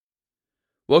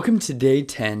Welcome to day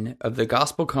 10 of the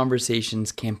Gospel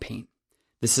Conversations campaign.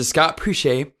 This is Scott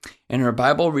Preche, and our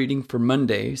Bible reading for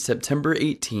Monday, September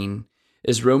 18,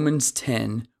 is Romans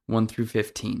 10, 1 through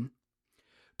 15.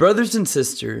 Brothers and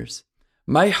sisters,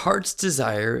 my heart's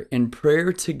desire and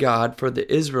prayer to God for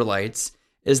the Israelites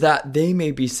is that they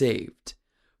may be saved.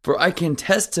 For I can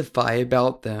testify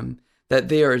about them that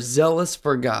they are zealous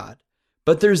for God,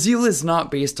 but their zeal is not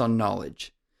based on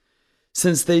knowledge.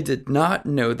 Since they did not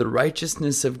know the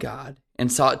righteousness of God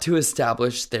and sought to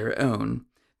establish their own,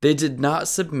 they did not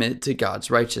submit to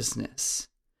God's righteousness.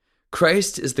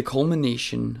 Christ is the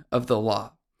culmination of the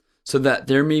law, so that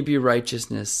there may be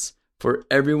righteousness for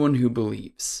everyone who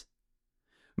believes.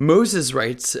 Moses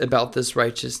writes about this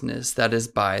righteousness that is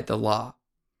by the law.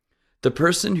 The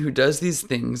person who does these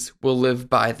things will live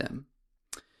by them.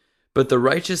 But the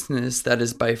righteousness that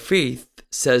is by faith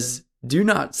says, do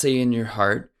not say in your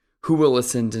heart, who will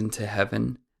ascend into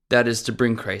heaven, that is to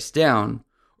bring Christ down,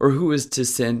 or who is to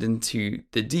ascend into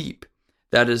the deep,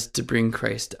 that is to bring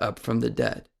Christ up from the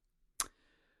dead.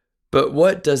 But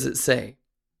what does it say?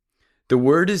 The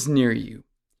word is near you.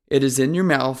 It is in your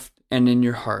mouth and in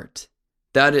your heart.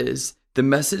 That is, the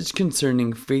message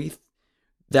concerning faith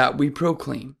that we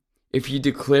proclaim. If you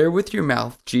declare with your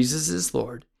mouth Jesus is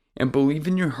Lord, and believe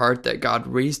in your heart that God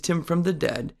raised him from the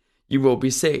dead, you will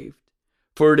be saved.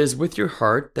 For it is with your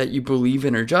heart that you believe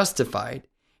and are justified,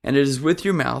 and it is with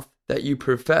your mouth that you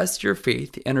profess your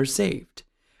faith and are saved.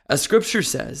 As Scripture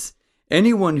says,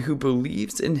 anyone who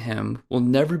believes in him will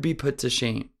never be put to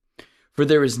shame, for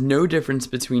there is no difference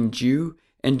between Jew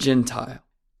and Gentile.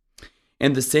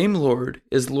 And the same Lord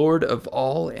is Lord of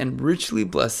all and richly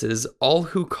blesses all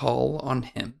who call on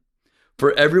him.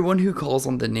 For everyone who calls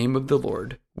on the name of the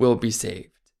Lord will be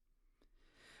saved.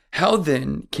 How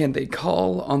then can they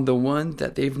call on the one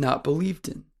that they've not believed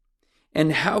in?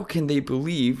 And how can they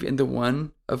believe in the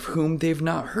one of whom they've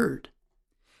not heard?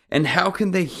 And how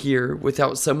can they hear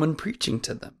without someone preaching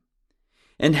to them?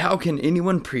 And how can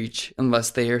anyone preach unless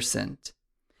they are sent?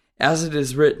 As it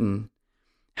is written,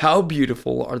 how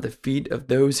beautiful are the feet of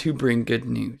those who bring good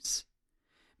news.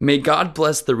 May God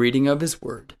bless the reading of his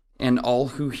word and all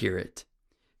who hear it.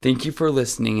 Thank you for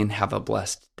listening and have a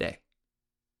blessed day.